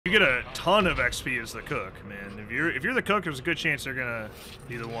You get a ton of XP as the cook, man. If you're the cook, there's a good chance they're gonna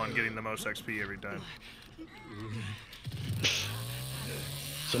be the one getting the most XP every time.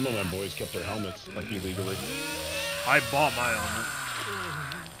 Some of my boys kept their helmets like illegally. I bought my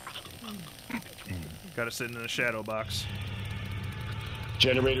helmet. Got it sitting in a shadow box.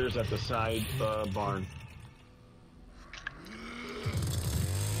 Generators at the side barn.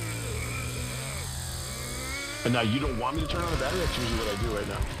 And now you don't want me to turn on the battery? That's usually what I do right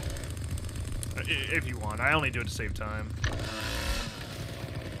now. If you want. I only do it to save time. Don't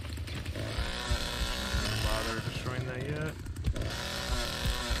bother destroying that yet.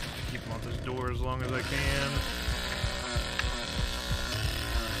 Keep them off this door as long as I can.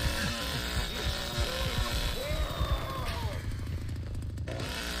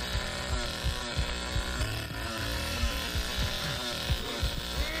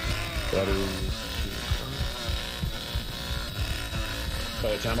 Batteries.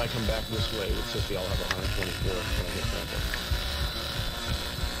 By the time I come back this way with Sissy, I'll have 124 when I get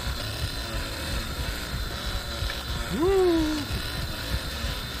back. Woo!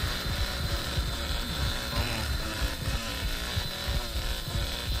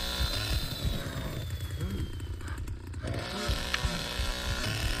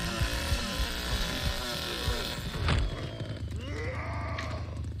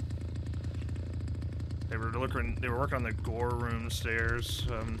 They were working on the gore room stairs.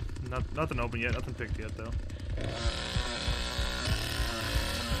 Nothing open yet. Nothing picked yet, though.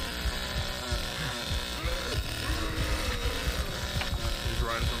 Just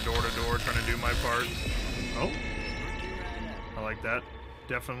running from door to door, trying to do my part. Oh, I like that.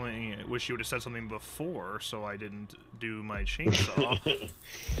 Definitely wish you would have said something before, so I didn't do my chainsaw.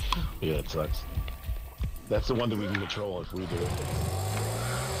 Yeah, it sucks. That's the one that we can control if we do it.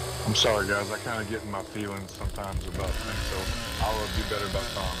 I'm sorry, guys. I kind of get in my feelings sometimes about things, so I'll do better about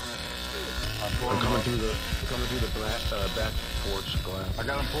Tom. I'm coming through the back porch glass. I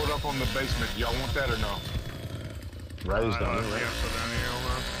got him pulled up on the basement. Y'all want that or no? Riley's down there, right? Yeah, I'm still down here. Hold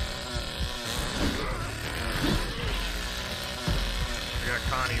on. I got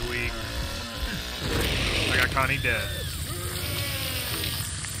Connie weak. I got Connie dead.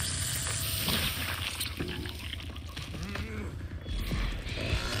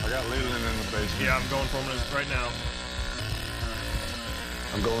 I got Leland in the basement. Yeah, I'm going for him right now.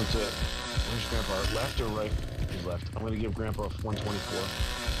 I'm going to... Where's Grandpa? Left or right? He's left. I'm going to give Grandpa 124.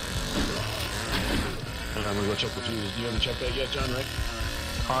 And I'm going to go check the fuse. You haven't checked that yet, John, right?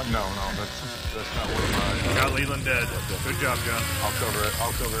 No, that's not one of mine. Got Leland dead. Good job, John. I'll cover it.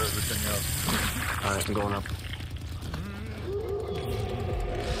 I'll cover everything else. Alright, I'm going up.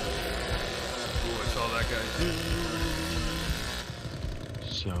 Ooh, I saw that guy.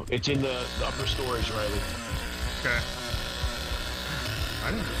 So, it's in the upper storage, Riley. Okay. I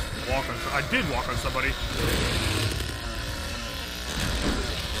didn't just walk on... I did walk on somebody.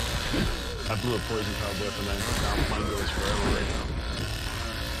 I blew a poison cloud up and then now mine goes forever right now.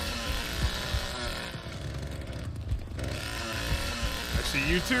 I see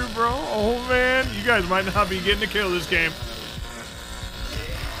you too, bro. Oh, man. You guys might not be getting a kill this game.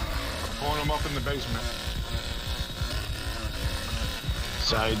 I'm pulling him up in the basement.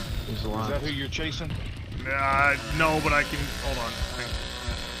 Side is the line. Is that who you're chasing? No, but I can... Hold on.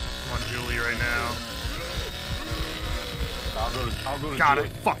 I'm on Julie right now. I'll go to God, I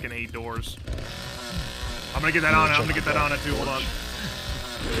Julie. fucking hate doors. I'm gonna get that Anna. I'm gonna get that Anna too. Hold on.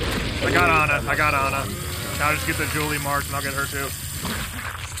 I got Anna. Now I just get the Julie marked and I'll get her too.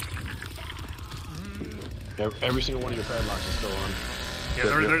 Every single one of your padlocks is still on. Yeah,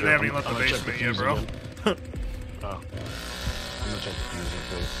 they haven't even left the basement yet, bro. Oh. I'm gonna check the fuse in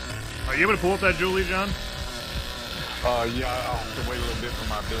place. Are you able to pull up that Julie, John? Yeah, I'll have to wait a little bit for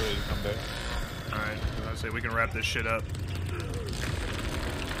my ability to come back. Alright, I say we can wrap this shit up.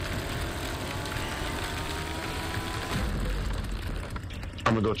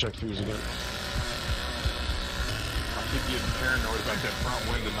 I'm gonna go check fuse again. I keep getting paranoid about that front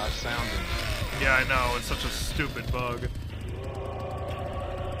window not sounding. Yeah, I know. It's such a stupid bug.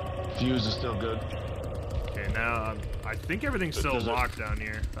 Fuse is still good. Okay, now I think everything's still locked down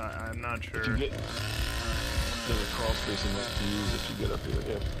here. I'm not sure. If you get... There's a crawl space in that fuse if you get up here.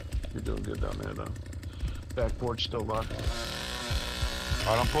 Yeah, you're doing good down there, though. Back porch still locked.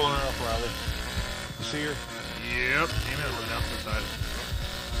 Alright, I'm pulling her up, Riley. You see her? Yep. Damn it, we're down to the side.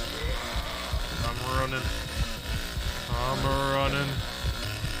 I'm running.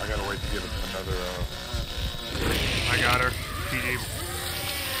 I gotta wait to give it another, I got her. PD.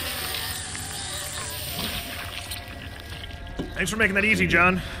 Thanks for making that easy,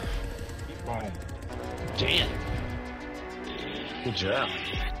 John. boom. Damn. Good job.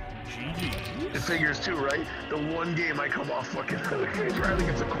 GG. It figures too, right? The one game I come off fucking Leatherface Riley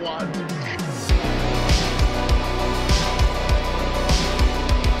gets a quad.